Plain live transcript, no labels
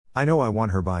I know I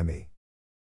want her by me.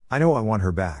 I know I want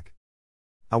her back.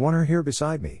 I want her here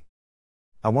beside me.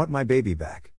 I want my baby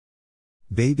back.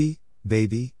 Baby,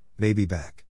 baby, baby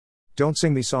back. Don't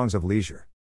sing me songs of leisure.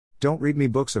 Don't read me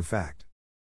books of fact.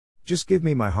 Just give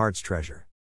me my heart's treasure.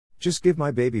 Just give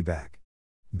my baby back.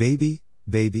 Baby,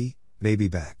 baby, baby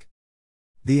back.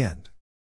 The end.